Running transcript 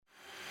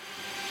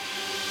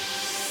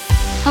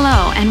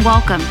Hello, and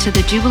welcome to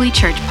the Jubilee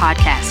Church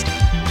podcast.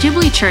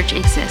 Jubilee Church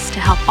exists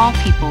to help all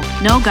people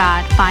know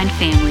God, find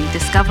family,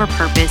 discover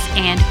purpose,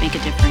 and make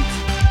a difference.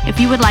 If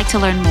you would like to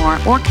learn more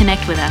or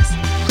connect with us,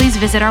 please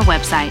visit our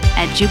website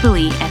at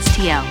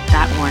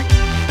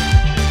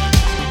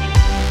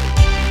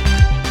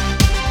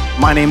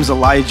jubileestl.org. My name's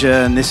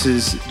Elijah, and this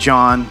is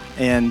John,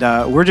 and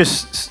we're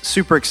just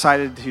super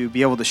excited to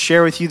be able to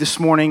share with you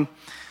this morning.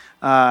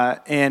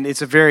 And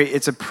it's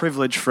a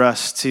privilege for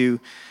us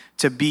to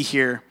be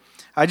here.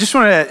 I just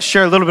want to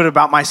share a little bit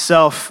about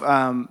myself.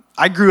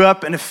 I grew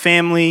up in a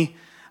family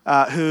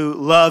who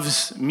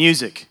loves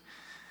music,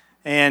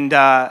 and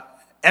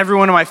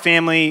everyone in my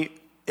family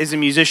is a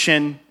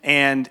musician,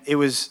 and it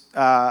was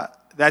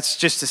that's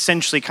just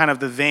essentially kind of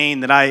the vein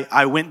that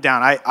I went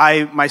down.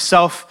 I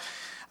myself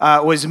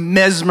was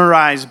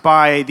mesmerized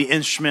by the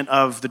instrument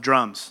of the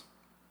drums.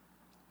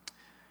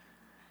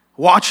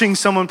 Watching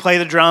someone play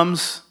the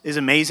drums is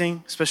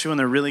amazing, especially when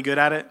they're really good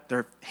at it.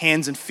 Their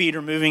hands and feet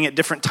are moving at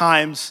different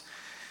times.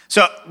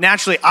 So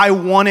naturally, I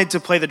wanted to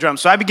play the drums.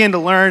 So I began to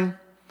learn,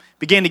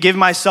 began to give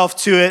myself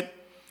to it,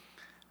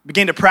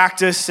 began to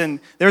practice,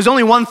 and there was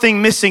only one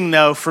thing missing,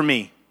 though, for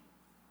me,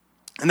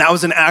 and that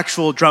was an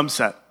actual drum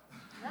set.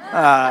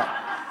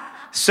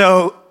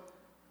 So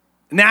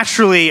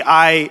naturally,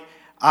 I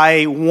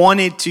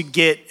wanted to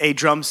get a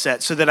drum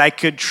set so that I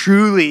could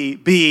truly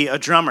be a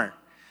drummer.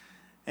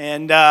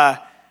 And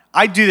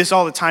I do this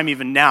all the time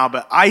even now,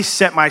 but I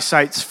set my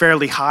sights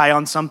fairly high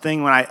on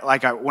something when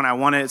I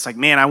want it. It's like,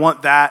 man, I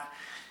want that.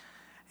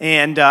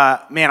 And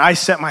I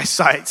set my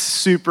sights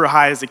super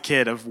high as a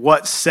kid of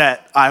what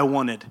set I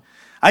wanted.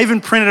 I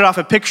even printed off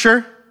a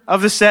picture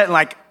of the set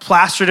and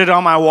plastered it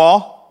on my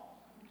wall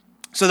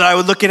so that I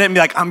would look at it and be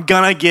like, I'm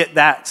gonna get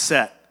that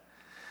set.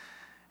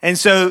 And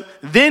so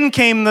then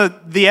came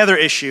the other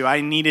issue. I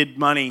needed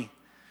money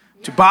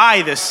to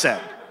buy this set,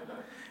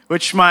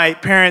 which my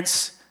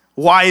parents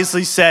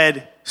wisely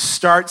said,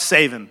 start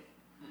saving.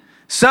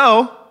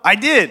 So I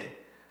did.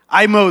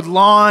 I mowed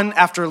lawn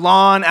after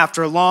lawn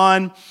after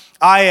lawn.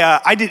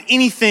 I did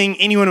anything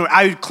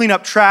I would clean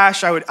up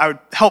trash. I would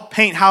help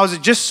paint houses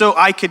just so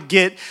I could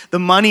get the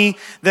money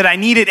that I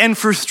needed. And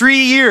for 3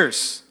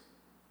 years,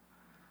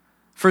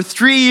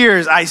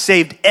 I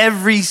saved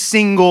every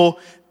single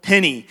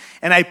penny,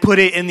 and I put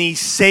it in the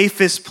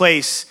safest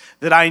place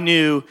that I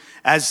knew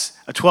as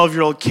a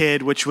 12-year-old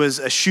kid, which was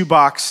a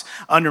shoebox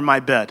under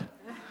my bed.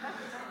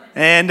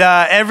 And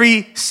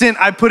every cent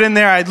I put in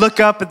there, I'd look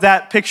up at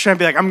that picture and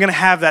be like, I'm gonna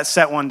have that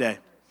set one day.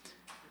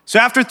 So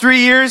after 3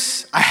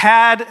 years, I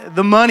had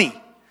the money,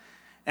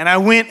 and I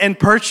went and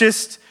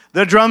purchased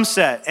the drum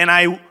set, and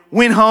I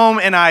went home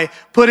and I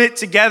put it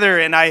together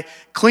and I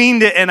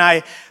cleaned it and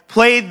I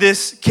played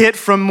this kit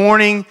from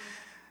morning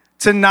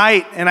to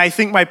night, and I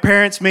think my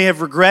parents may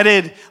have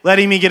regretted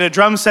letting me get a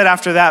drum set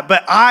after that,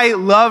 but I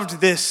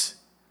loved this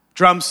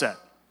drum set.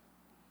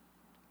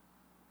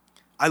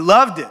 I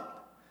loved it.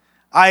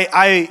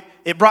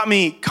 It brought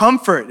me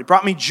comfort. It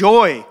brought me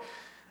joy.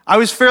 I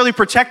was fairly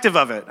protective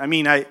of it. I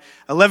mean,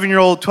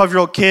 11-year-old,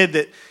 12-year-old kid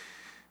that,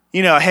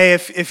 hey,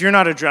 if you're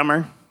not a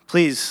drummer,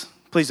 please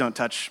don't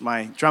touch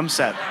my drum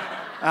set.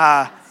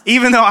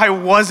 Even though I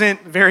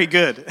wasn't very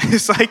good.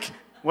 It's like,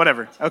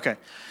 whatever, okay.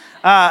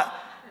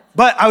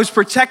 But I was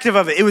protective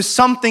of it. It was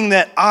something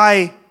that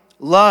I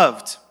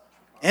loved.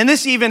 And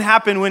this even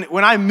happened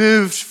when I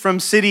moved from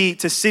city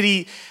to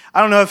city. I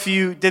don't know if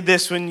you did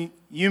this when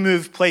you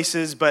moved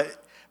places, but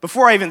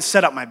before I even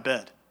set up my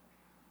bed,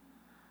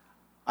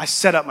 I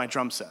set up my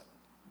drum set.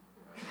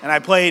 And I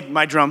played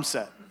my drum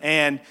set.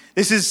 And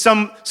this is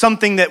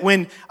something that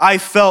when I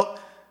felt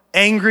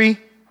angry,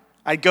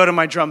 I'd go to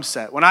my drum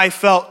set. When I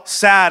felt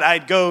sad,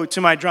 I'd go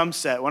to my drum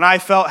set. When I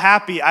felt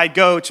happy, I'd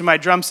go to my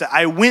drum set.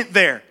 I went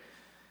there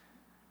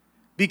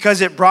because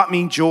it brought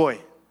me joy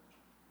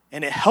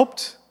and it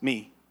helped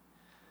me.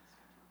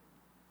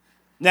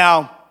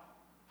 Now,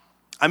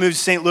 I moved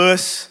to St.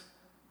 Louis,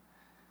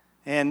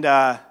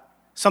 and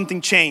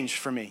something changed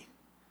for me.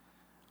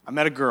 I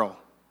met a girl.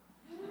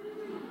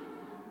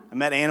 I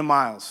met Anna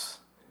Miles.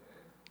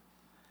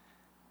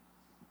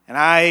 And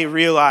I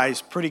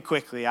realized pretty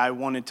quickly I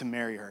wanted to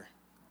marry her.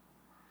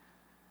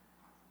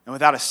 And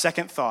without a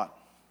second thought,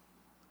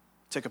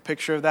 I took a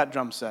picture of that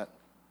drum set.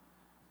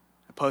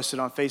 I posted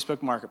it on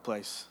Facebook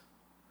Marketplace,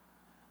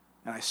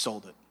 and I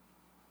sold it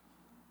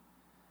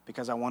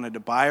because I wanted to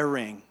buy a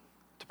ring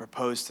to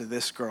propose to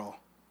this girl.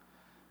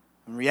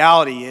 And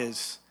reality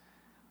is,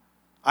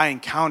 I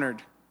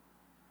encountered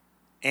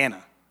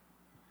Anna,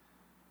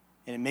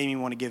 and it made me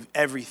want to give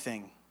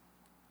everything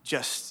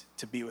just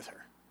to be with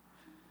her.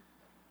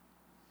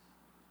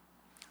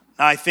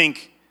 Now, I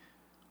think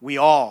we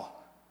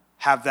all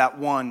have that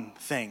one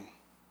thing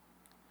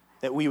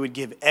that we would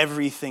give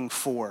everything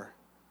for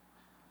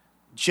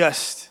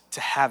just to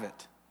have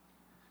it.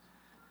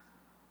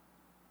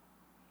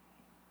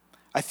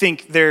 I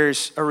think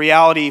there's a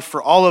reality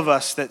for all of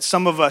us that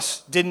some of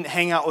us didn't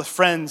hang out with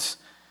friends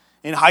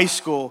in high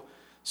school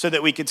so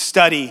that we could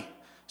study,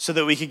 so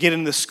that we could get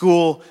into the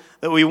school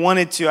that we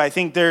wanted to. I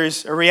think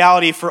there's a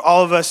reality for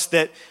all of us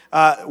that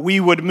we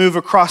would move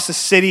across the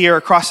city or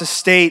across the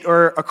state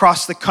or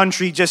across the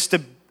country just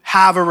to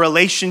have a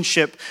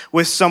relationship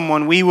with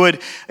someone. We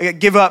would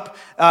give up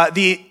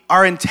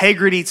our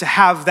integrity to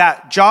have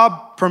that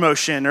job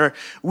promotion, or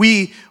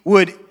we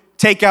would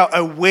take out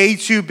a way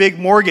too big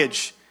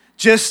mortgage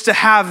just to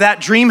have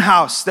that dream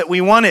house that we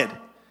wanted.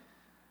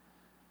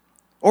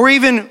 Or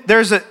even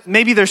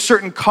maybe there's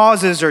certain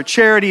causes or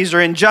charities or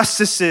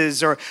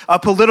injustices or a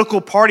political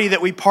party that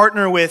we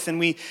partner with, and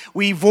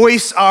we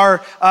voice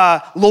our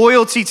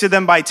loyalty to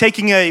them by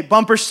taking a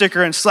bumper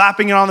sticker and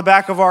slapping it on the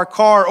back of our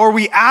car. Or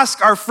we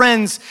ask our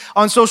friends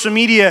on social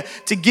media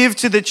to give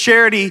to the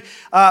charity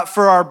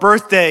for our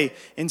birthday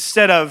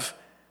instead of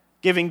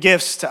giving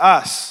gifts to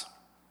us.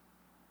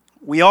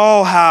 We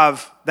all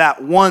have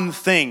that one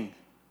thing,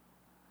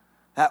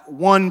 that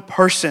one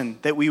person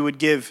that we would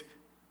give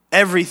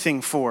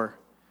everything for,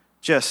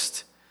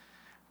 just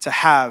to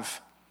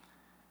have.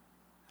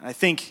 And I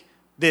think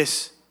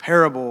this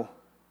parable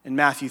in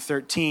Matthew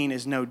 13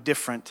 is no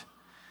different.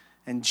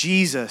 And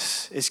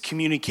Jesus is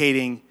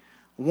communicating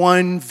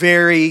one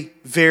very,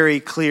 very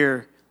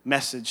clear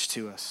message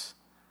to us.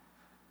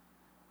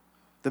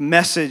 The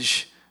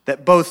message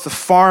that both the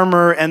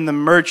farmer and the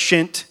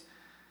merchant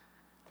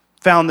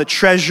found the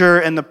treasure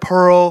and the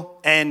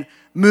pearl, and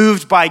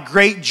moved by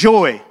great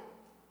joy,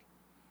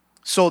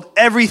 sold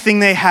everything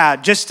they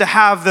had just to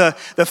have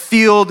the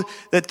field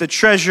that the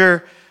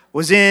treasure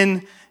was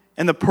in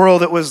and the pearl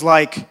that was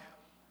like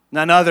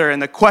none other.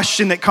 And the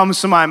question that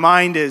comes to my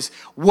mind is,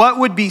 what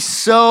would be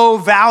so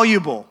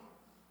valuable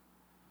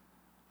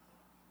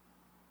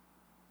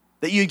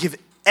that you'd give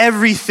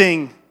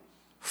everything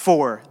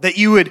for, that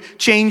you would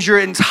change your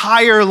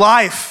entire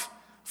life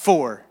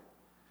for?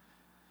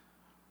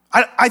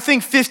 I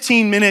think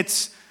 15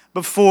 minutes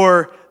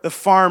before the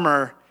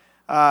farmer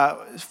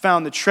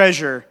found the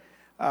treasure,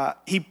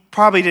 he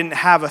probably didn't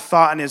have a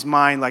thought in his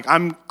mind like,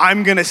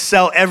 I'm going to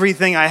sell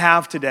everything I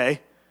have today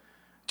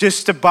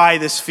just to buy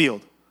this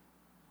field.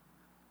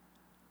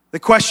 The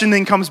question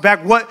then comes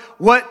back,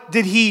 what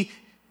did he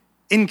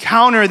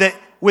encounter that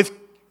with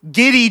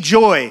giddy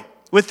joy,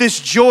 with this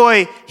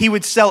joy, he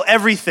would sell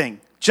everything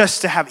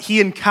just to have?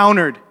 He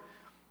encountered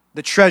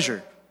the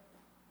treasure.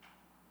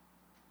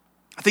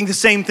 I think the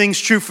same thing's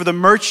true for the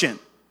merchant.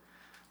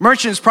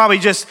 Merchants probably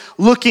just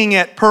looking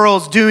at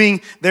pearls,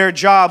 doing their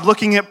job,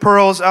 looking at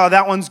pearls, oh,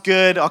 that one's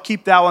good, I'll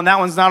keep that one, that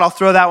one's not, I'll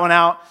throw that one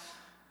out.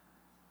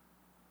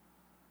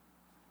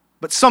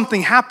 But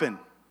something happened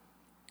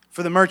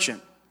for the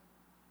merchant.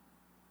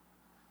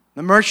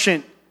 The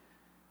merchant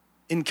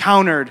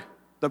encountered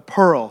the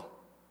pearl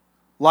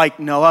like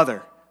no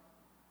other.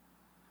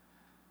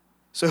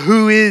 So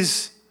who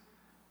is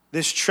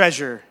this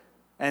treasure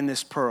and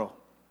this pearl?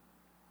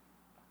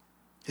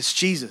 It's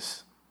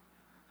Jesus.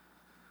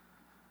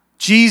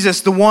 Jesus,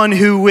 the one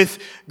who with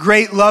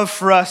great love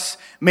for us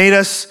made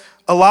us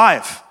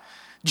alive.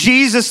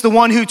 Jesus, the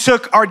one who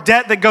took our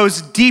debt that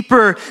goes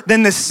deeper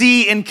than the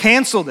sea and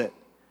canceled it.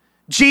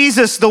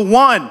 Jesus, the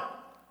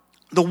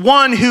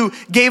one who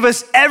gave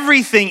us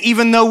everything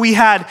even though we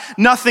had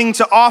nothing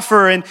to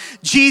offer. And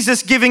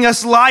Jesus giving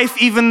us life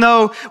even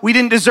though we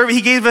didn't deserve it.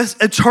 He gave us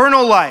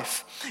eternal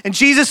life. And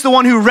Jesus, the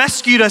one who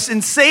rescued us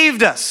and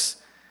saved us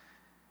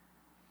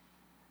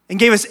and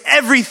gave us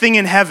everything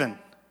in heaven.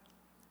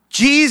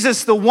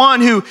 Jesus, the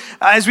one who,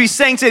 as we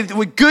sang today,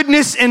 with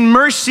goodness and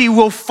mercy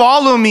will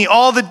follow me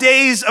all the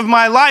days of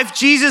my life.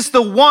 Jesus,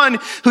 the one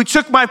who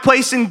took my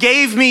place and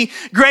gave me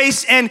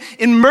grace and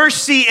in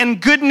mercy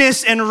and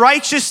goodness and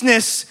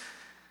righteousness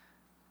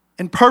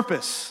and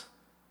purpose.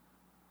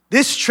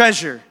 This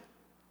treasure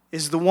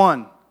is the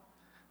one.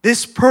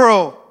 This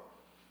pearl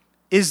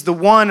is the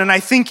one. And I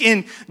think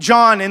in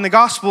the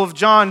Gospel of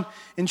John,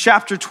 in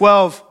chapter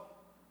 12,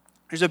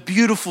 there's a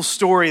beautiful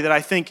story that I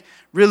think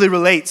really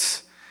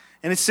relates.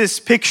 And it's this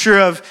picture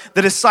of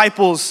the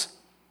disciples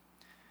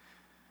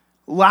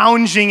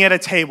lounging at a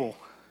table,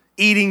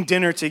 eating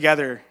dinner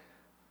together.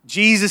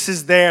 Jesus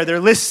is there. They're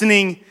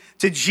listening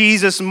to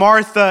Jesus.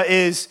 Martha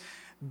is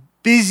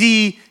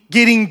busy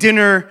getting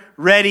dinner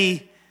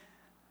ready.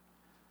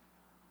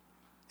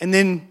 And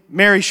then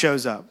Mary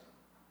shows up.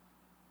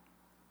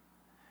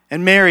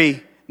 And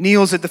Mary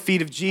kneels at the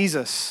feet of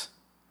Jesus.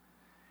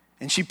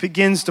 And she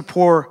begins to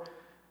pour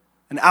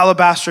an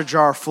alabaster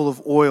jar full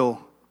of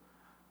oil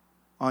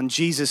on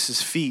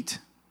Jesus' feet.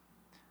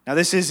 Now,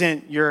 this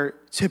isn't your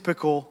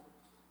typical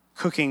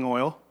cooking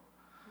oil.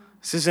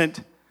 This isn't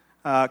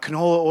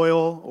canola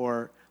oil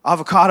or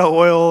avocado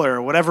oil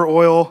or whatever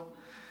oil.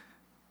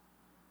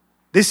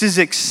 This is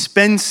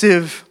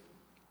expensive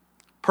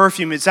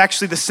perfume. It's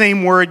actually the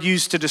same word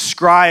used to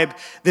describe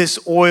this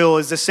oil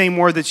is the same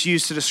word that's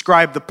used to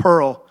describe the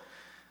pearl.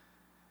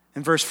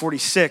 In verse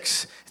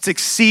 46, it's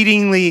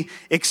exceedingly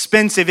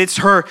expensive. It's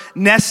her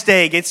nest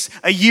egg. It's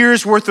a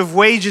year's worth of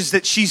wages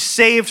that she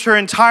saved her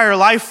entire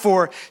life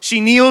for.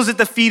 She kneels at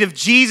the feet of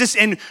Jesus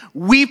and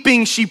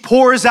weeping, she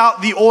pours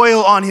out the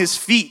oil on his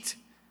feet.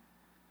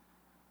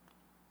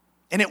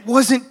 And it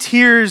wasn't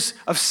tears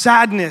of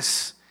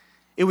sadness.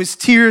 It was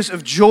tears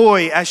of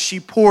joy as she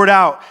poured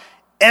out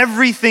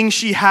everything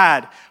she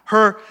had,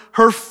 her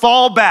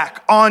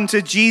fallback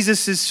onto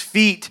Jesus'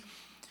 feet.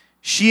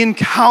 She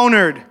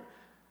encountered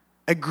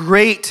a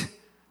greater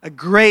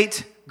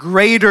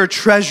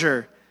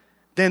treasure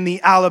than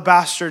the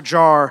alabaster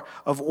jar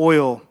of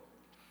oil.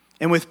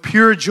 And with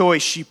pure joy,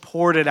 she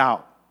poured it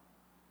out.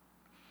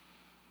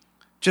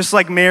 Just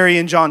like Mary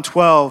in John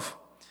 12,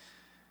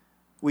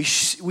 we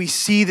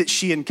see that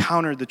she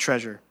encountered the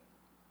treasure,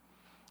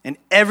 and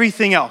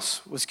everything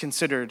else was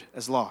considered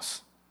as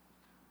loss.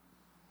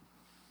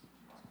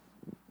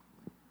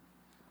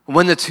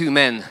 When the two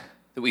men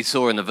that we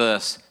saw in the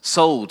verse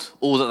sold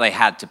all that they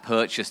had to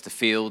purchase the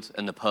field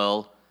and the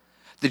pearl,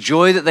 the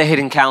joy that they had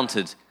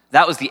encountered,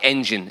 that was the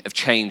engine of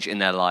change in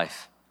their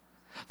life.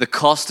 The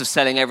cost of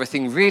selling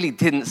everything really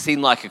didn't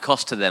seem like a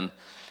cost to them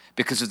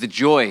because of the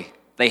joy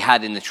they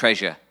had in the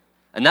treasure.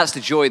 And that's the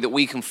joy that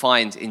we can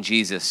find in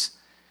Jesus.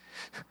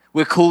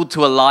 We're called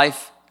to a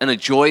life and a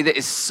joy that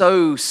is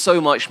so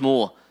much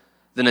more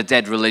than a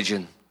dead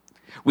religion.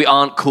 We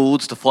aren't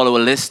called to follow a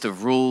list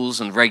of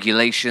rules and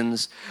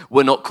regulations.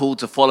 We're not called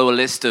to follow a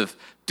list of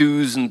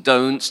do's and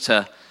don'ts,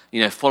 to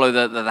follow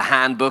the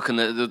handbook and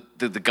the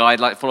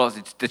guideline, follow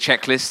the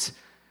checklist.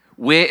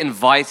 We're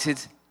invited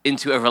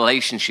into a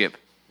relationship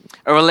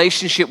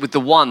with the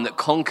one that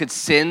conquered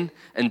sin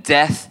and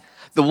death,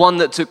 the one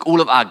that took all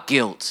of our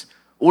guilt,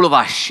 all of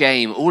our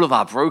shame, all of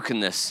our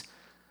brokenness.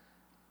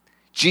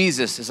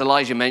 Jesus, as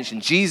Elijah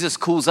mentioned, Jesus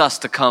calls us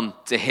to come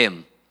to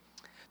him.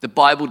 The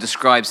Bible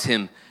describes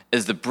him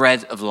as the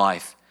bread of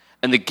life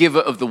and the giver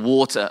of the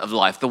water of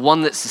life, the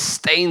one that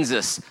sustains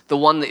us, the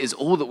one that is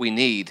all that we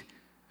need.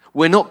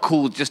 We're not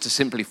called just to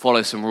simply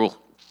follow some rules,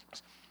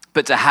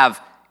 but to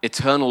have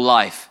eternal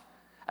life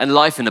and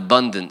life in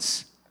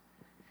abundance.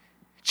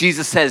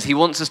 Jesus says he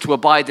wants us to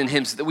abide in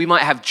him so that we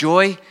might have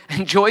joy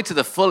and joy to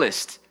the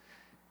fullest.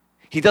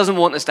 He doesn't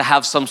want us to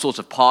have some sort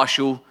of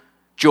partial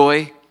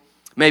joy,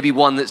 maybe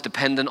one that's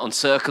dependent on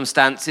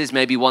circumstances,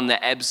 maybe one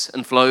that ebbs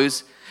and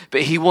flows,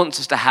 but he wants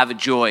us to have a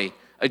joy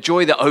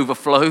that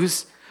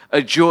overflows,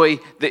 a joy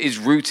that is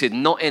rooted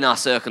not in our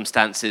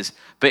circumstances,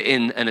 but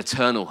in an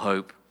eternal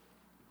hope.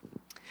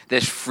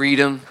 There's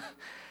freedom,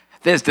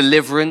 there's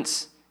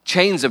deliverance,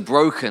 chains are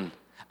broken,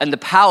 and the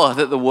power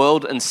that the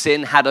world and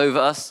sin had over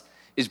us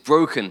is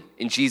broken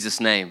in Jesus'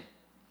 name.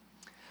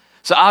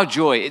 So our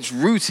joy, it's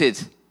rooted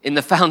in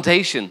the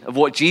foundation of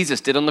what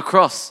Jesus did on the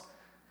cross.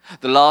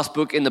 The last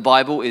book in the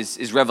Bible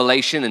is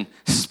Revelation, and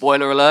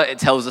spoiler alert, it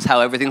tells us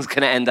how everything's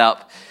going to end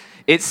up.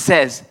 It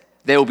says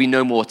there will be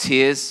no more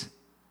tears,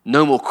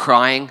 no more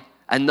crying,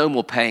 and no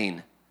more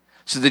pain.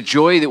 So the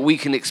joy that we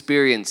can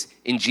experience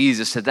in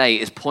Jesus today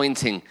is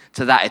pointing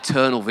to that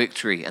eternal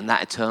victory and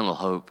that eternal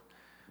hope.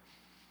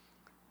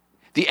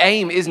 The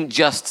aim isn't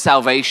just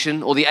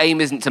salvation, or the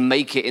aim isn't to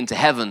make it into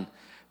heaven,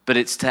 but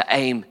it's to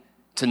aim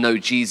to know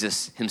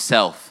Jesus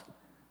himself,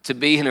 to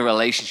be in a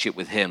relationship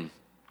with him.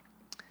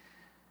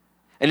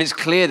 And it's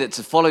clear that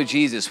to follow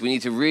Jesus, we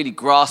need to really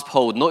grasp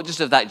hold, not just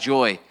of that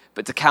joy,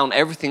 but to count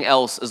everything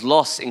else as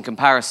loss in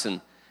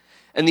comparison.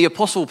 And the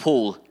Apostle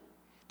Paul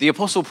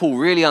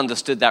really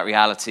understood that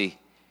reality.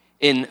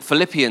 In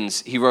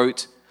Philippians, he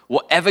wrote,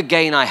 "Whatever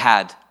gain I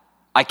had,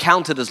 I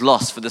counted as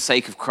loss for the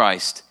sake of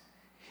Christ.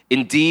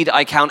 Indeed,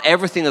 I count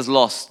everything as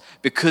lost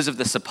because of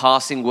the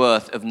surpassing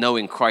worth of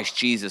knowing Christ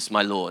Jesus,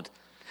 my Lord.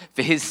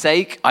 For his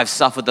sake, I've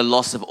suffered the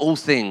loss of all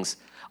things.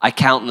 I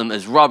count them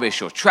as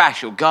rubbish or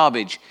trash or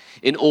garbage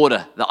in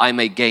order that I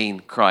may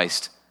gain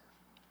Christ."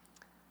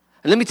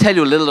 And let me tell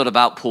you a little bit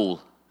about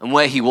Paul and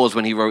where he was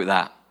when he wrote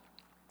that.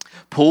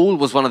 Paul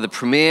was one of the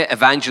premier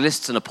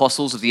evangelists and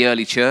apostles of the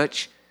early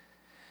church,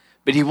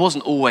 but he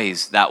wasn't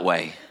always that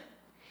way.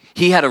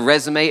 He had a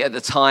resume at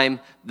the time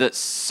that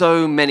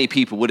so many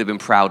people would have been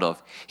proud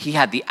of. He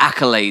had the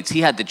accolades,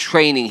 he had the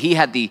training, he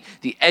had the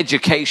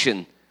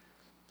education.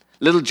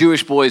 Little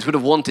Jewish boys would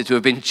have wanted to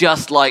have been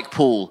just like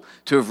Paul,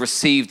 to have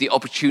received the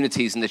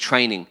opportunities and the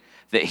training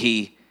that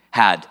he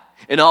had.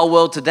 In our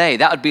world today,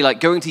 that would be like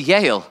going to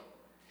Yale.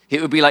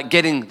 It would be like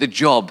getting the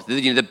job,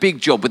 the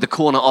big job with the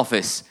corner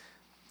office.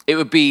 It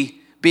would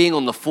be being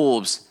on the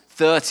Forbes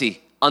 30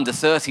 under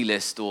 30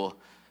 list, or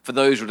for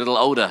those who are a little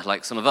older,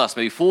 like some of us,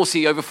 maybe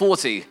 40 over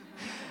 40.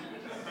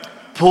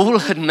 Paul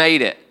had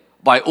made it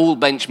by all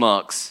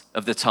benchmarks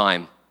of the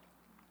time.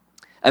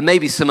 And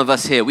maybe some of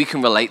us here, we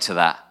can relate to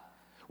that.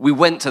 We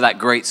went to that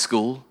great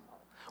school.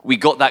 We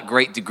got that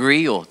great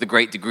degree or the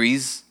great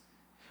degrees.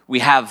 We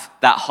have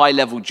that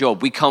high-level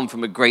job. We come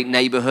from a great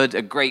neighborhood,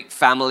 a great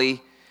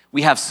family.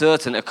 We have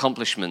certain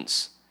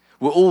accomplishments.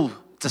 We're all,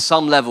 to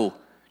some level,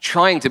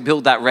 trying to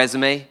build that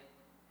resume,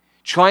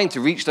 trying to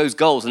reach those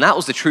goals. And that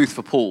was the truth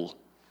for Paul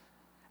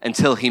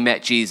until he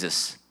met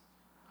Jesus.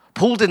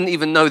 Paul didn't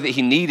even know that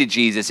he needed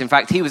Jesus. In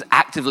fact, he was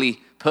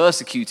actively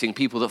persecuting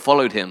people that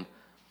followed him.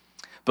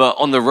 But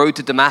on the road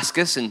to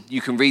Damascus, and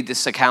you can read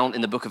this account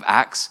in the book of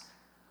Acts,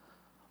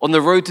 on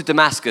the road to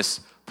Damascus,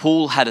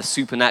 Paul had a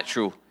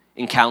supernatural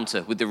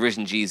encounter with the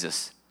risen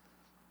Jesus.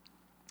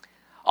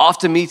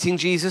 After meeting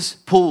Jesus,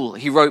 Paul,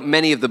 he wrote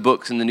many of the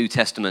books in the New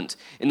Testament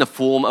in the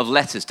form of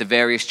letters to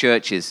various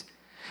churches.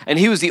 And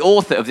he was the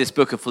author of this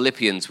book of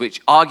Philippians,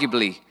 which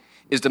arguably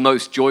is the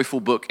most joyful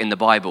book in the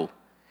Bible.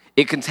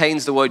 It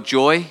contains the word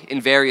joy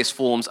in various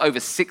forms over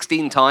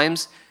 16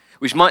 times,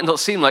 which might not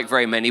seem like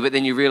very many, but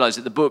then you realize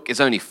that the book is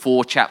only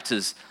 4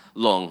 chapters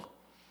long.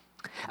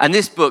 And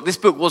this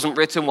book wasn't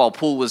written while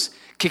Paul was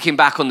kicking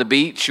back on the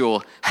beach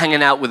or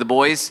hanging out with the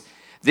boys.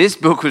 This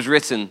book was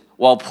written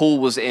while Paul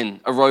was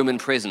in a Roman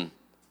prison.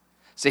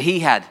 So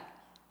he had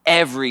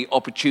every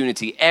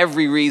opportunity,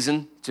 every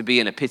reason to be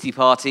in a pity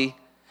party,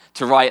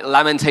 to write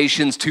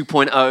Lamentations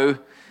 2.0,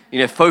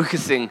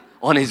 focusing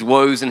on his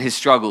woes and his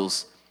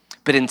struggles.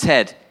 But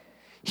instead,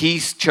 he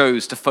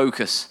chose to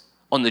focus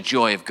on the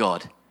joy of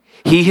God.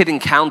 He had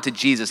encountered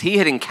Jesus. He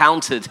had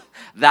encountered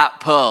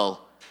that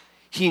pearl.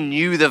 He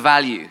knew the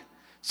value,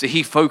 so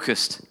he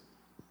focused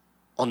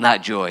on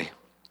that joy.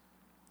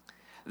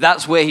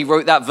 That's where he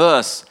wrote that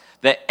verse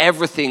that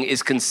everything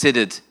is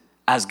considered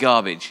as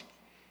garbage.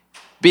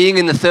 Being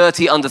in the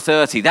 30 under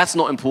 30, that's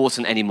not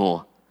important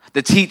anymore.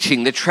 The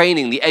teaching, the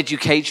training, the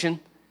education,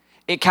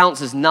 it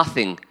counts as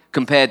nothing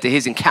compared to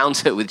his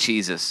encounter with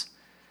Jesus.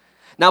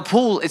 Now,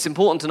 Paul, it's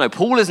important to know,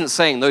 Paul isn't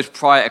saying those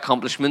prior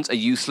accomplishments are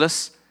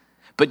useless,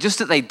 but just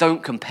that they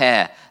don't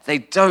compare. They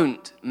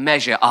don't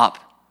measure up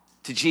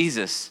to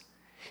Jesus.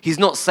 He's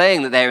not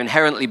saying that they're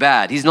inherently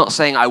bad. He's not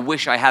saying, I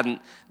wish I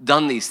hadn't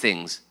done these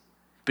things.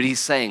 But he's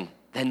saying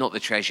they're not the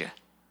treasure.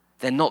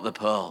 They're not the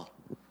pearl.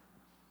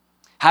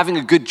 Having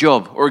a good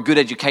job or a good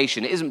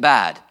education isn't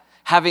bad.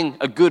 Having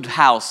a good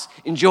house,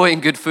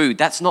 enjoying good food,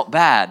 that's not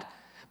bad.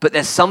 But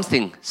there's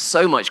something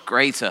so much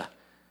greater.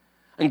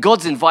 And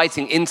God's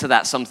inviting into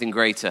that something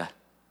greater,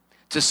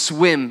 to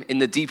swim in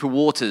the deeper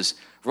waters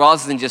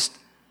rather than just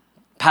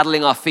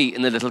paddling our feet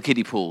in the little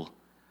kiddie pool.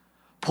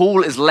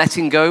 Paul is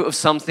letting go of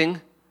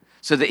something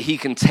so that he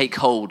can take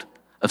hold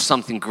of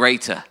something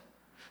greater,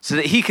 so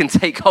that he can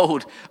take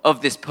hold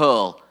of this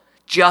pearl,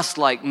 just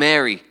like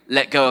Mary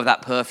let go of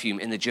that perfume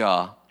in the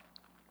jar.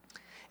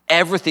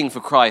 Everything for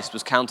Christ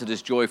was counted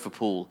as joy for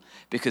Paul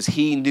because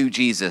he knew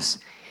Jesus.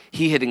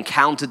 He had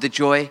encountered the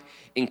joy,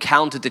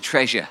 encountered the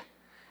treasure,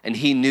 and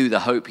he knew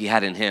the hope he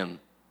had in him.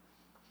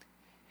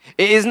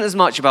 It isn't as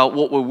much about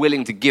what we're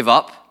willing to give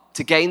up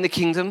to gain the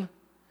kingdom,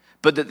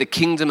 but that the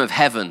kingdom of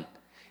heaven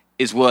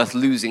is worth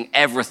losing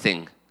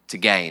everything to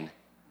gain.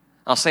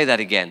 I'll say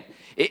that again.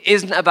 It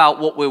isn't about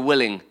what we're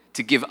willing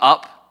to give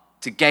up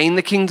to gain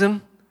the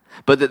kingdom,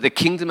 but that the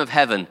kingdom of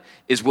heaven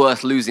is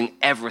worth losing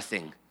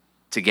everything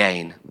to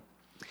gain.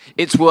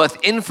 It's worth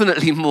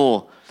infinitely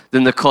more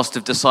than the cost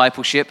of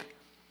discipleship.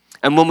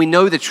 And when we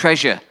know the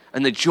treasure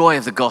and the joy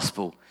of the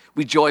gospel,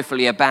 we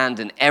joyfully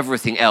abandon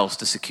everything else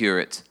to secure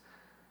it.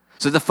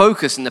 So the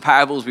focus in the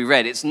parables we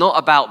read, it's not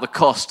about the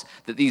cost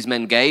that these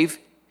men gave.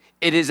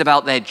 It is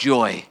about their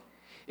joy.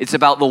 It's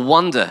about the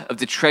wonder of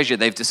the treasure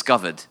they've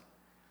discovered.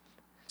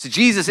 So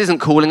Jesus isn't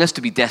calling us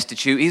to be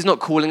destitute. He's not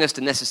calling us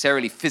to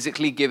necessarily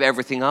physically give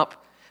everything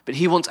up, but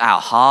he wants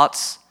our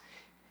hearts.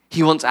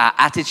 He wants our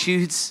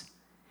attitudes,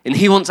 and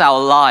he wants our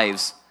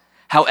lives.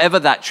 However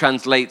that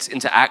translates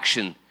into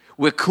action,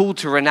 we're called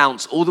to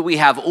renounce all that we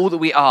have, all that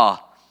we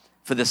are,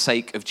 for the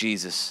sake of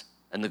Jesus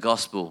and the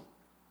gospel.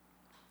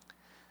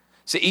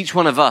 So each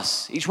one of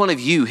us, each one of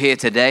you here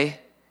today,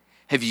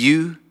 have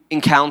you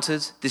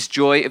encountered this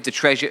joy of the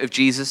treasure of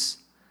Jesus?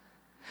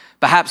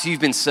 Perhaps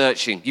you've been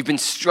searching, you've been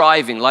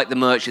striving like the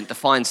merchant to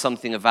find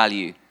something of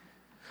value.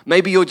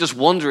 Maybe you're just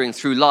wandering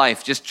through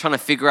life, just trying to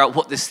figure out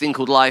what this thing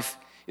called life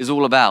is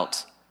all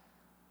about.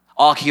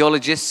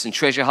 Archaeologists and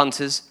treasure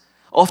hunters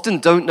often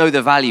don't know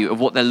the value of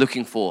what they're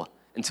looking for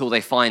until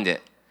they find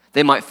it.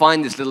 They might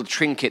find this little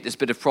trinket, this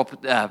bit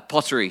of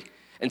pottery.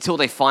 Until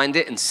they find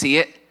it and see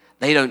it,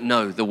 they don't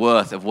know the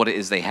worth of what it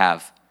is they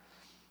have.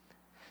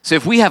 So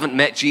if we haven't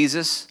met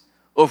Jesus,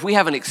 or if we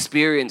haven't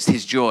experienced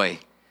his joy,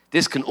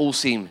 this can all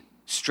seem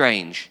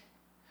strange.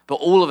 But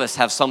all of us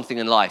have something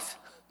in life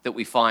that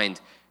we find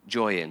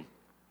joy in.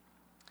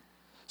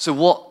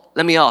 So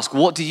let me ask,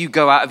 what do you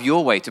go out of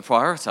your way to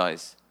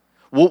prioritize?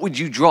 What would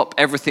you drop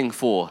everything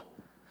for?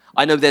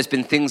 I know there's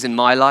been things in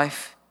my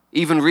life,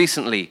 even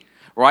recently,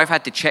 where I've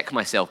had to check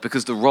myself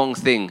because the wrong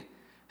thing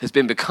has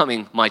been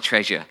becoming my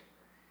treasure.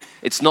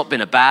 It's not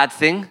been a bad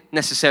thing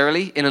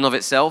necessarily in and of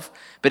itself,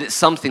 but it's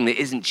something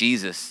that isn't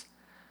Jesus.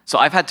 So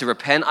I've had to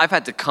repent. I've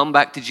had to come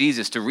back to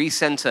Jesus, to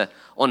recenter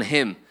on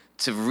him,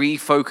 to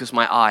refocus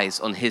my eyes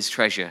on his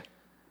treasure.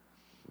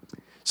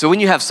 So when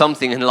you have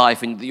something in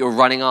life and that you're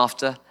running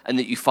after and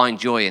that you find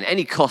joy in,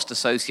 any cost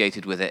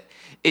associated with it,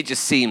 it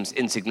just seems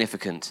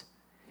insignificant.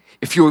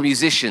 If you're a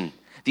musician,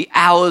 the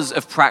hours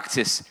of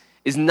practice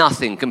is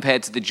nothing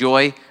compared to the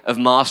joy of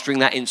mastering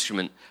that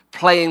instrument,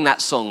 playing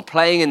that song,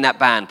 playing in that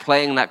band,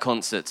 playing that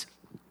concert.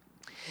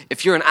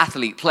 If you're an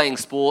athlete playing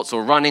sports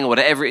or running or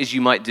whatever it is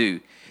you might do,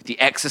 the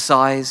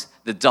exercise,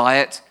 the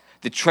diet,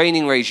 the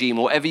training regime,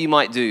 whatever you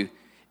might do,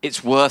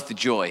 it's worth the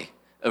joy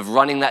of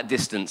running that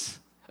distance,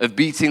 of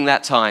beating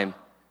that time,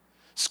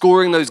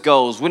 scoring those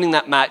goals, winning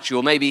that match,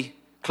 or maybe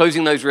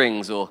closing those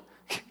rings, or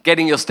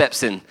getting your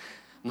steps in.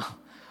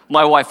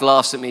 My wife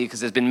laughs at me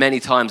because there's been many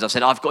times I've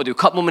said, I've got to do a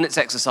couple more minutes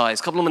exercise,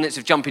 a couple of minutes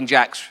of jumping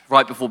jacks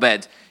right before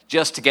bed,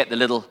 just to get the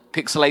little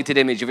pixelated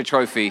image of a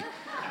trophy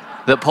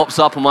that pops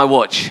up on my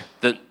watch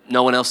that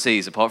no one else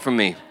sees apart from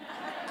me.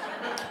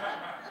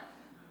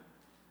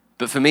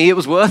 But for me, it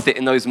was worth it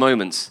in those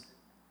moments.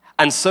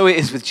 And so it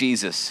is with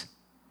Jesus.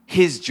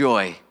 His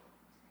joy,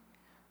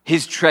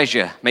 his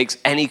treasure makes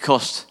any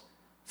cost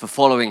for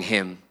following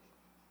him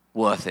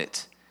worth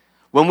it.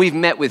 When we've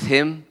met with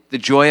him, the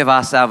joy of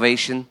our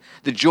salvation,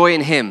 the joy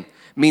in him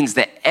means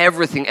that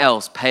everything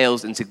else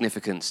pales in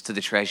significance to the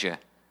treasure.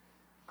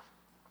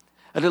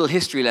 A little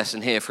history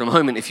lesson here for a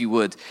moment, if you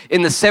would.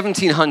 In the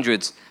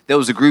 1700s, there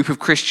was a group of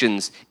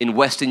Christians in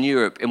Western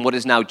Europe, in what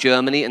is now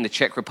Germany and the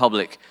Czech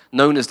Republic,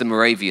 known as the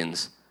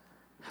Moravians.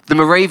 The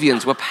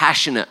Moravians were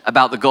passionate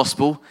about the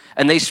gospel,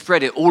 and they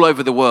spread it all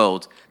over the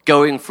world,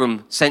 going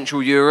from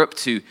Central Europe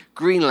to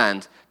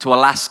Greenland, to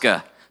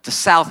Alaska, to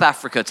South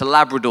Africa, to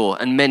Labrador,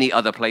 and many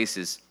other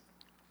places.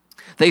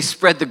 They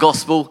spread the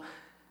gospel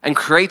and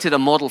created a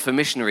model for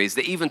missionaries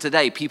that even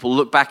today people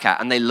look back at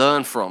and they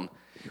learn from,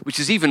 which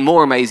is even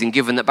more amazing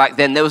given that back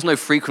then there was no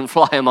frequent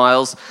flyer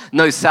miles,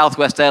 no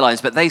Southwest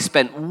Airlines, but they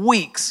spent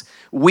weeks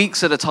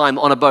at a time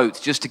on a boat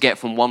just to get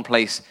from one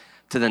place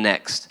to the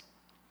next.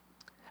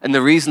 And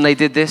the reason they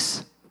did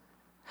this,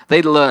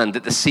 they'd learned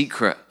that the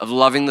secret of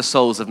loving the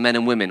souls of men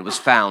and women was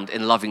found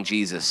in loving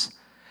Jesus.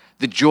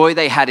 The joy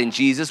they had in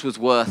Jesus was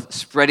worth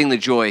spreading the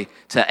joy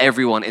to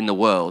everyone in the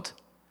world.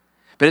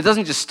 But it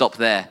doesn't just stop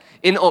there.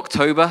 In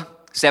October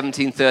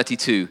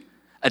 1732,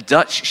 a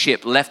Dutch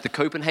ship left the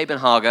Copenhagen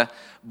harbor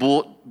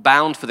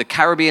bound for the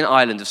Caribbean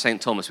island of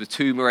St. Thomas with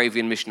 2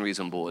 Moravian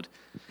missionaries on board.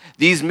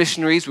 These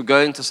missionaries were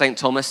going to St.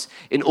 Thomas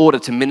in order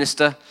to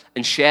minister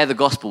and share the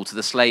gospel to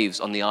the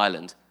slaves on the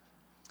island.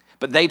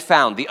 But they'd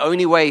found the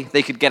only way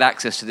they could get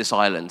access to this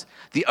island,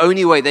 the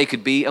only way they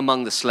could be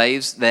among the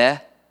slaves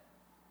there,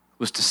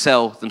 was to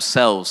sell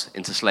themselves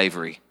into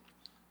slavery.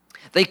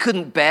 They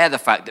couldn't bear the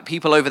fact that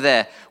people over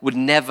there would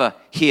never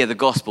hear the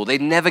gospel.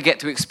 They'd never get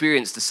to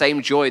experience the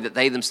same joy that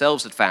they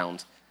themselves had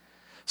found.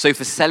 So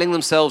for selling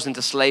themselves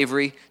into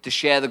slavery to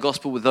share the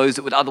gospel with those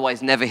that would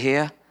otherwise never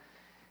hear,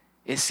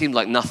 it seemed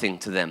like nothing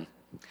to them.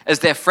 As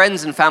their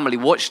friends and family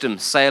watched them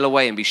sail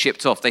away and be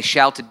shipped off, they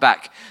shouted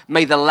back,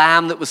 "May the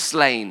Lamb that was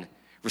slain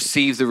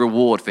receive the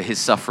reward for his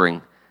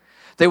suffering."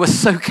 They were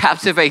so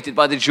captivated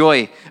by the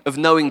joy of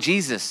knowing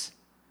Jesus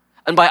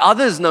and by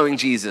others knowing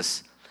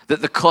Jesus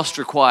that the cost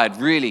required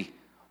really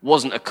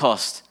wasn't a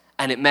cost,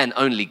 and it meant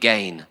only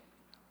gain.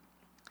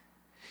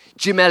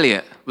 Jim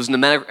Elliot was an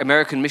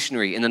American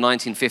missionary in the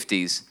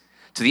 1950s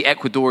to the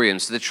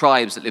Ecuadorians, to the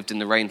tribes that lived in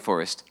the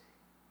rainforest.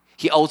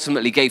 He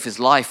ultimately gave his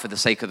life for the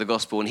sake of the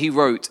gospel, and he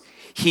wrote,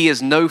 "He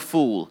is no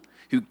fool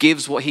who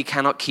gives what he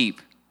cannot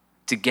keep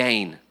to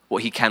gain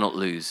what he cannot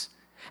lose."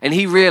 And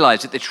he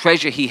realized that the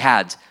treasure he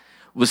had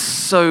was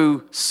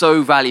so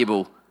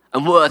valuable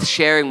and worth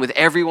sharing with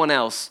everyone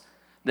else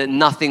that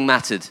nothing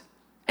mattered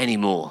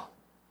anymore.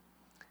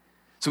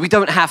 So we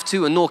don't have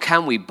to, and nor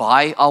can we,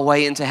 buy our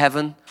way into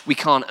heaven. We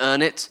can't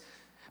earn it,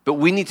 but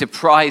we need to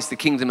prize the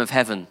kingdom of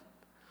heaven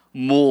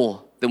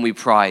more than we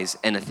prize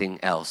anything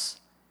else.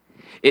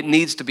 It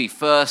needs to be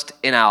first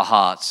in our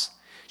hearts.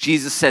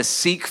 Jesus says,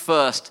 seek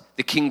first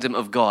the kingdom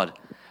of God.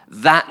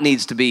 That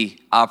needs to be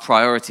our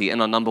priority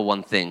and our number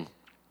one thing.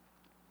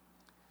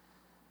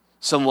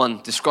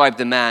 Someone described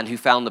the man who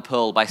found the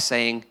pearl by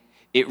saying,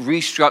 it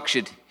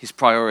restructured his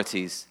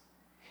priorities.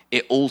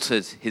 It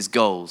altered his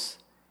goals.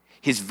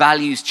 His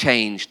values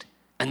changed,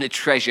 and the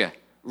treasure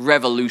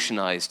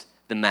revolutionized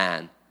the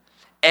man.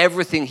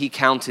 Everything he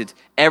counted,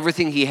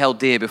 everything he held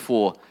dear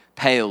before,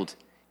 paled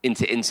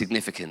into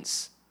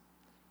insignificance.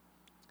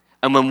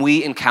 And when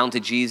we encounter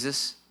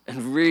Jesus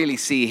and really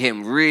see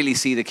him, really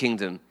see the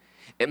kingdom,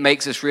 it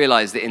makes us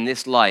realize that in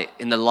this light,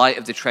 in the light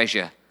of the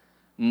treasure,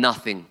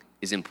 nothing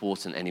is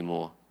important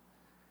anymore.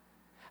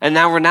 And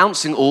now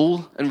renouncing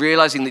all and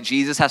realizing that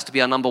Jesus has to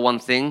be our number one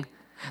thing,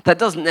 that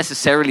doesn't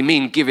necessarily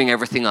mean giving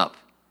everything up.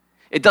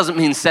 It doesn't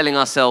mean selling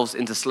ourselves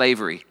into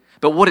slavery.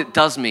 But what it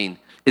does mean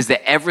is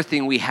that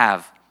everything we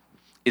have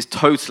is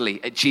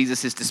totally at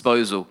Jesus'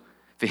 disposal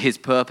for his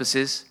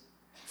purposes,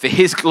 for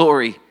his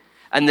glory,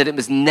 and that it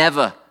must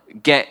never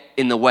get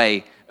in the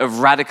way of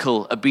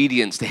radical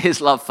obedience to his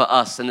love for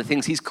us and the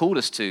things he's called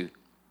us to.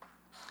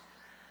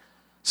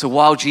 So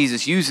while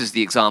Jesus uses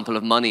the example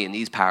of money in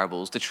these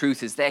parables, the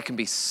truth is there can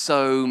be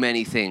so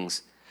many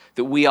things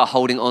that we are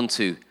holding on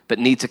to but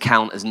need to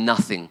count as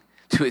nothing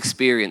to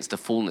experience the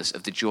fullness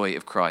of the joy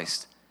of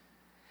Christ.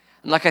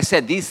 And like I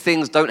said, these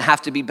things don't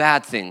have to be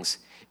bad things.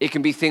 It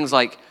can be things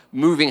like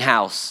moving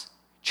house,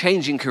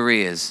 changing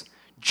careers,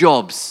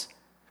 jobs,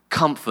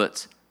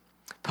 comfort,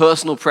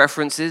 personal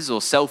preferences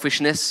or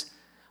selfishness,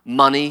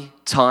 money,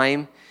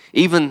 time,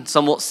 even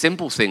somewhat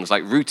simple things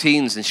like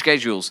routines and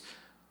schedules.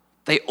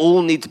 They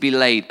all need to be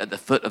laid at the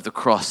foot of the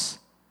cross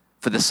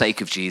for the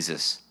sake of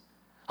Jesus.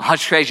 Our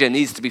treasure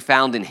needs to be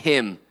found in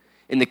him,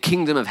 in the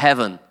kingdom of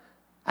heaven,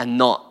 and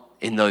not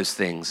in those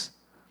things.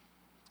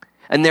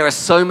 And there are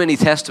so many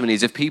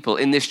testimonies of people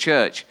in this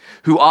church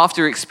who,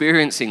 after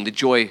experiencing the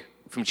joy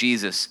from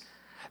Jesus,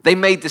 they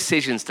made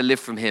decisions to live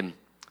from him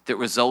that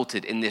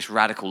resulted in this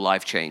radical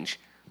life change.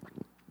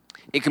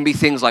 It can be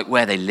things like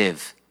where they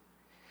live,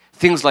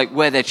 things like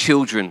where their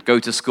children go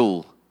to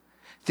school,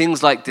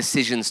 things like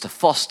decisions to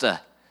foster,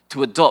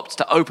 to adopt,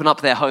 to open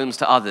up their homes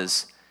to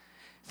others,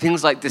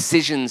 things like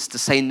decisions to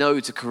say no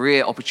to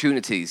career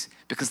opportunities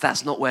because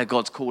that's not where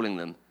God's calling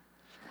them.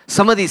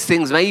 Some of these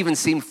things may even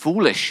seem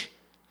foolish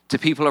to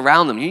people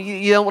around them.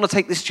 You don't want to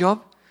take this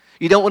job?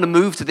 You don't want to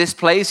move to this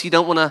place? You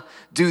don't want to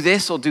do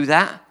this or do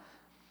that?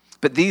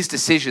 But these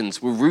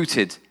decisions were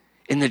rooted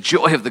in the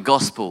joy of the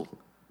gospel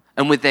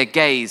and with their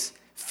gaze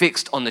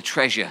fixed on the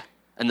treasure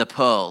and the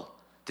pearl,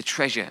 the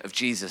treasure of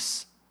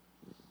Jesus.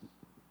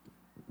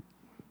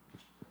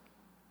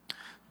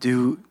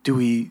 Do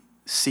we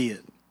see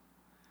it?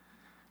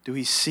 Do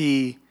we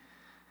see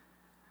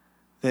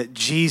that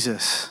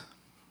Jesus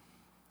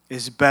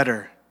is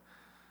better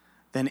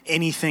than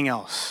anything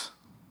else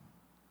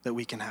that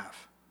we can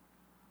have?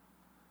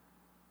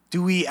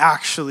 Do we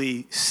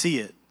actually see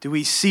it? Do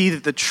we see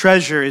that the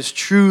treasure is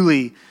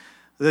truly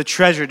the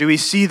treasure? Do we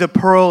see the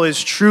pearl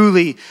is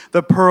truly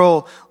the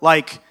pearl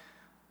like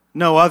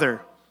no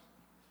other?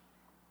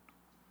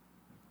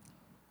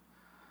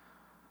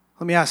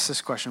 Let me ask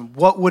this question.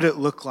 What would it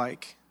look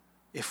like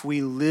if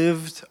we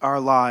lived our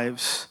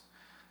lives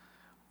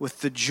with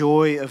the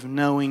joy of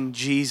knowing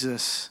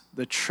Jesus,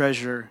 the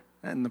treasure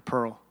and the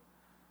pearl?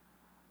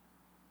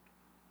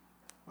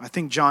 I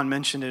think John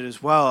mentioned it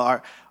as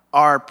well.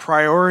 Our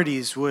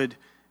priorities would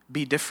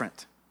be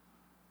different.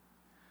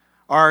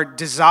 Our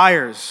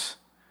desires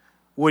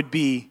would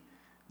be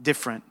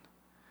different.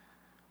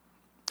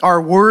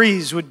 Our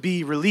worries would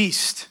be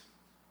released.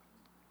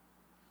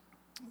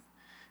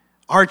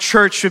 Our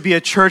church should be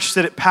a church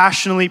that it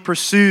passionately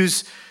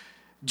pursues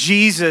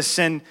Jesus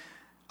and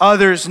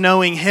others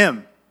knowing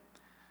him.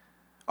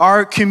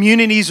 Our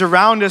communities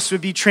around us would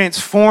be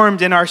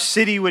transformed and our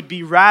city would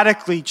be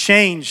radically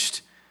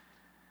changed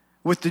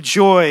with the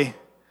joy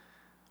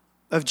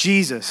of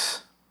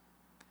Jesus.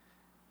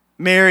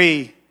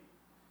 Mary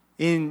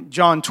in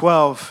John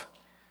 12,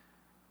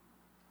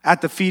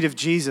 at the feet of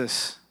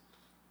Jesus,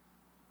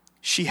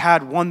 she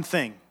had one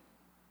thing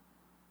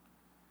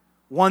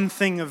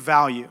of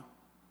value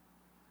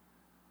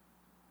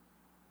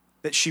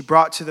that she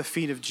brought to the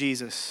feet of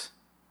Jesus,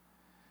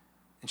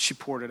 and she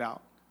poured it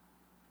out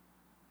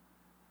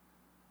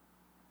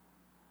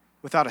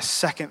without a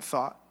second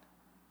thought.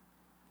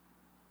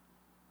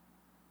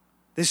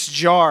 This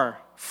jar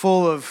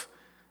full of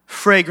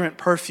fragrant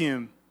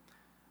perfume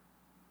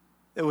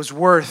that was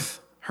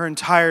worth her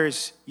entire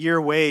year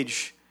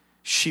wage,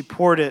 she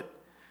poured it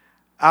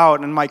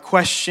out. And my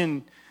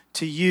question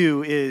to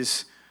you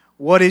is,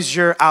 what is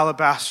your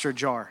alabaster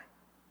jar?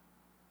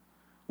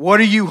 What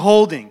are you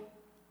holding?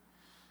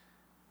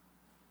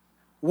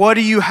 What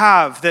do you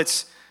have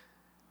that's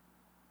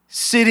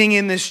sitting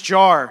in this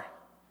jar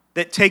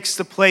that takes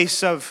the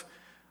place of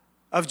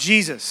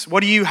Jesus?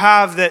 What do you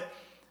have that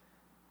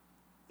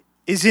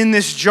is in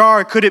this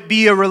jar? Could it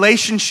be a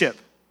relationship?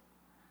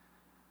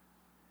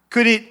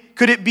 Could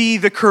it be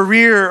the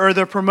career or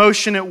the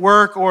promotion at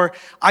work, or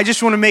I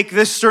just want to make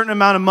this certain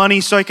amount of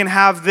money so I can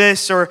have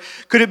this? Or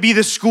could it be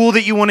the school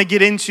that you want to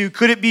get into?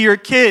 Could it be your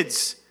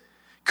kids?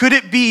 Could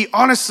it be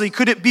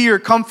your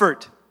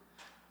comfort?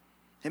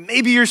 And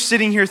maybe you're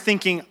sitting here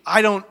thinking,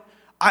 I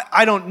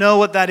don't know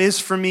what that is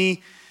for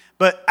me.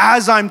 But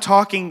as I'm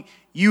talking,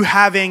 you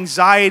have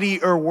anxiety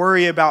or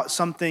worry about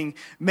something.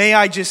 May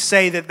I just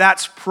say that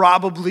that's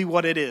probably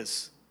what it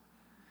is.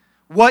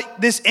 What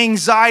this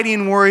anxiety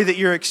and worry that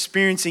you're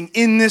experiencing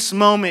in this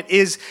moment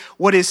is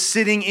what is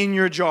sitting in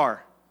your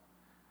jar.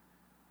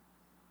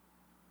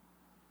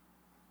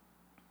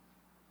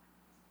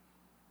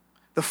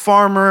 The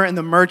farmer and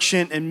the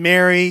merchant and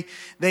Mary,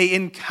 they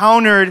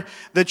encountered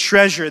the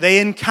treasure. They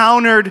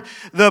encountered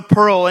the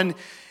pearl. And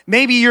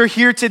maybe you're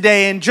here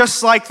today and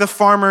just like the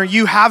farmer,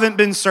 you haven't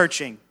been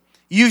searching.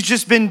 You've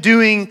just been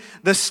doing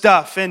the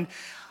stuff. And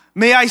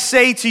may I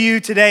say to you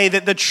today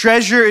that the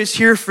treasure is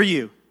here for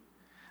you.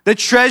 The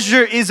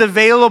treasure is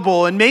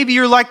available. And maybe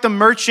you're like the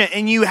merchant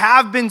and you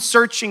have been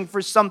searching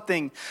for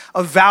something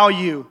of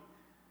value.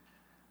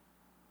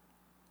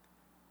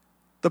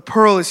 The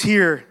pearl is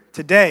here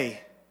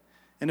today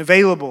and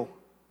available.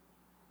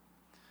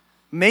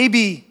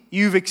 Maybe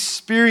you've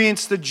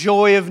experienced the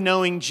joy of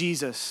knowing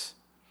Jesus,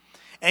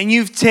 and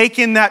you've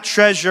taken that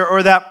treasure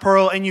or that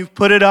pearl and you've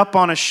put it up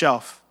on a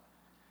shelf.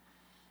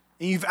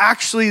 And you've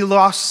actually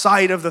lost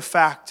sight of the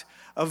fact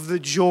of the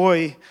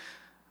joy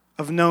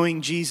of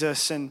knowing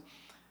Jesus. And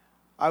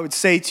I would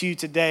say to you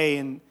today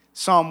in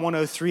Psalm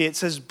 103, it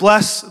says,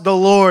 "Bless the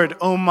Lord,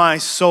 O my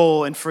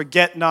soul, and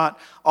forget not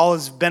all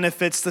his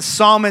benefits." The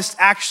psalmist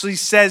actually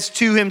says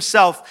to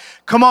himself,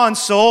 come on,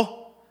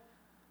 soul,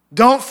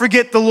 don't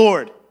forget the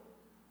Lord.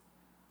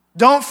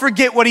 Don't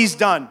forget what he's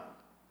done.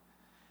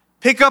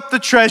 Pick up the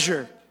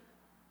treasure.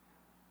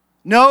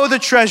 Know the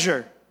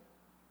treasure.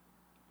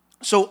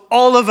 So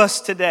all of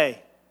us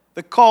today,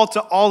 the call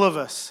to all of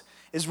us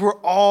is we're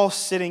all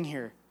sitting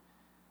here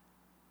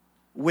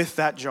with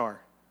that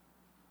jar,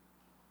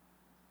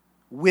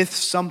 with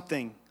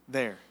something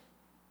there.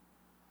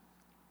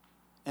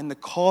 And the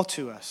call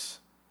to us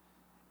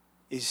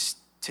is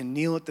to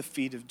kneel at the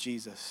feet of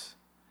Jesus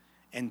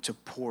and to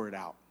pour it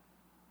out.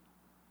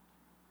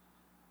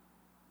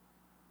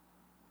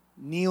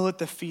 Kneel at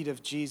the feet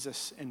of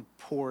Jesus and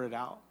pour it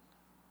out.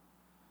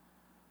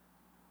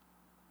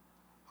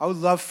 I would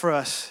love for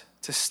us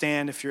to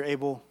stand if you're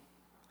able.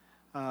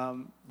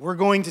 We're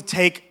going to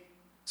take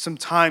some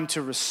time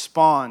to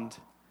respond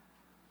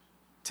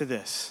to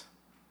this.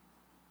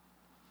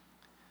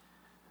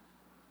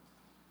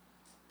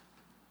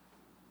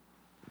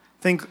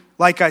 I think,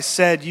 like I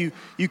said, you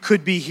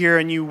could be here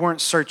and you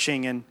weren't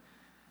searching, and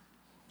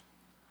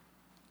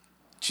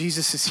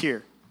Jesus is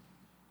here.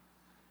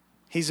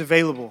 He's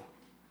available.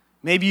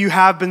 Maybe you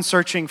have been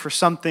searching for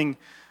something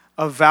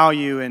of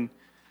value, and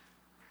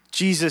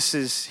Jesus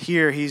is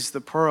here. He's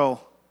the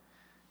pearl.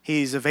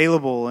 He's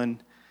available,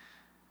 and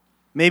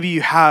maybe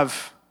you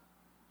have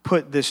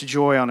put this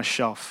joy on a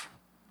shelf,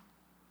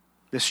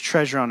 this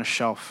treasure on a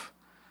shelf,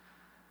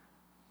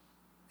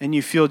 and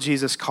you feel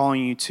Jesus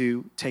calling you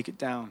to take it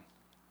down.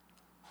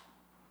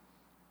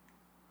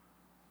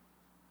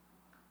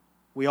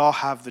 We all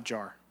have the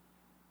jar.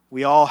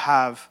 We all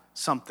have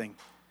something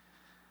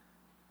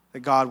that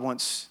God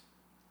wants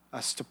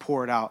us to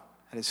pour it out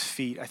at his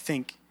feet. I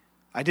think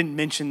I didn't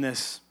mention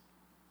this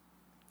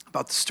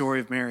about the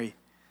story of Mary.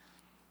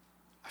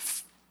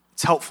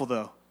 It's helpful,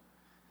 though.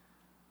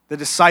 The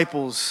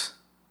disciples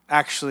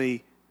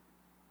actually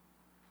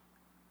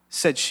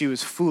said she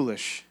was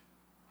foolish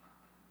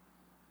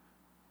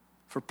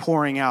for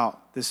pouring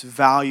out this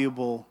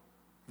valuable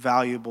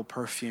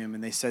perfume.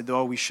 And they said,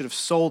 oh, we should have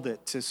sold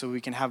it so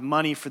we can have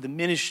money for the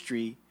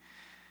ministry.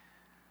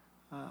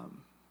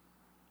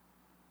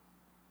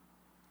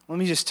 Let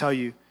me just tell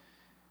you,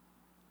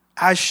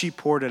 as she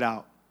poured it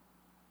out,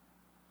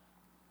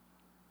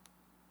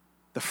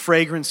 the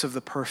fragrance of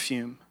the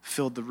perfume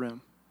filled the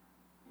room.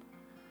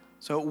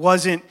 So it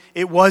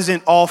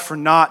wasn't all for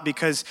naught,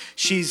 because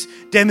she's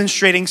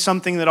demonstrating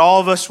something that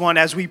all of us want.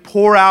 As we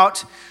pour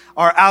out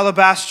our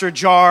alabaster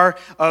jar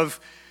of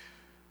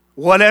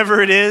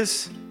whatever it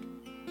is,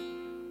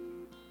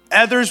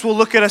 others will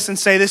look at us and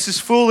say, this is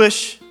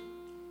foolish.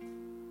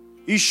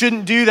 You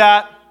shouldn't do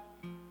that.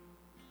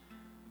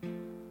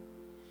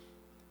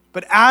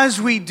 But as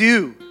we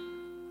do,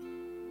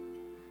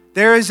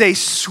 there is a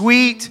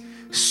sweet,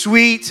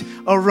 sweet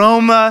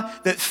aroma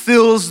that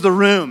fills the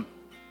room,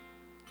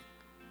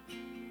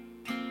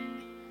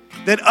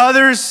 that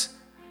others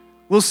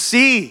will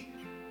see,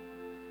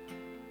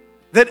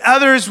 that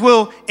others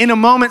will in a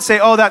moment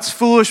say, oh, that's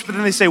foolish, but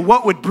then they say,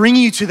 what would bring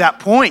you to that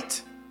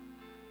point?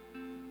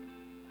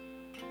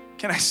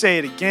 Can I say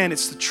it again?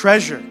 It's the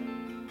treasure,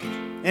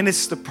 and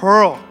it's the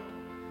pearl.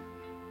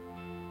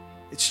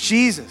 It's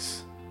Jesus.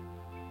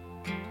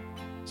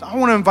 So I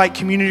want to invite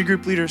community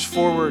group leaders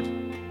forward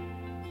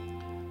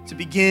to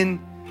begin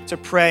to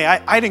pray.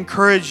 I'd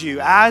encourage you,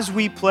 as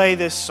we play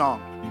this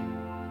song,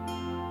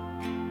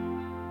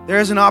 there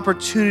is an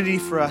opportunity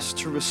for us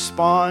to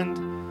respond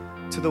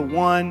to the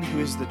one who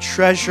is the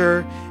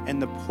treasure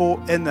and the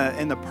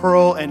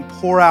pearl, and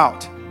pour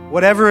out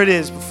whatever it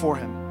is before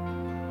him.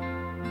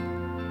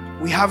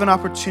 We have an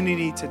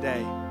opportunity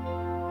today.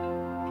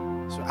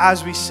 So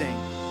as we sing,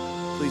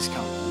 please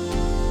come.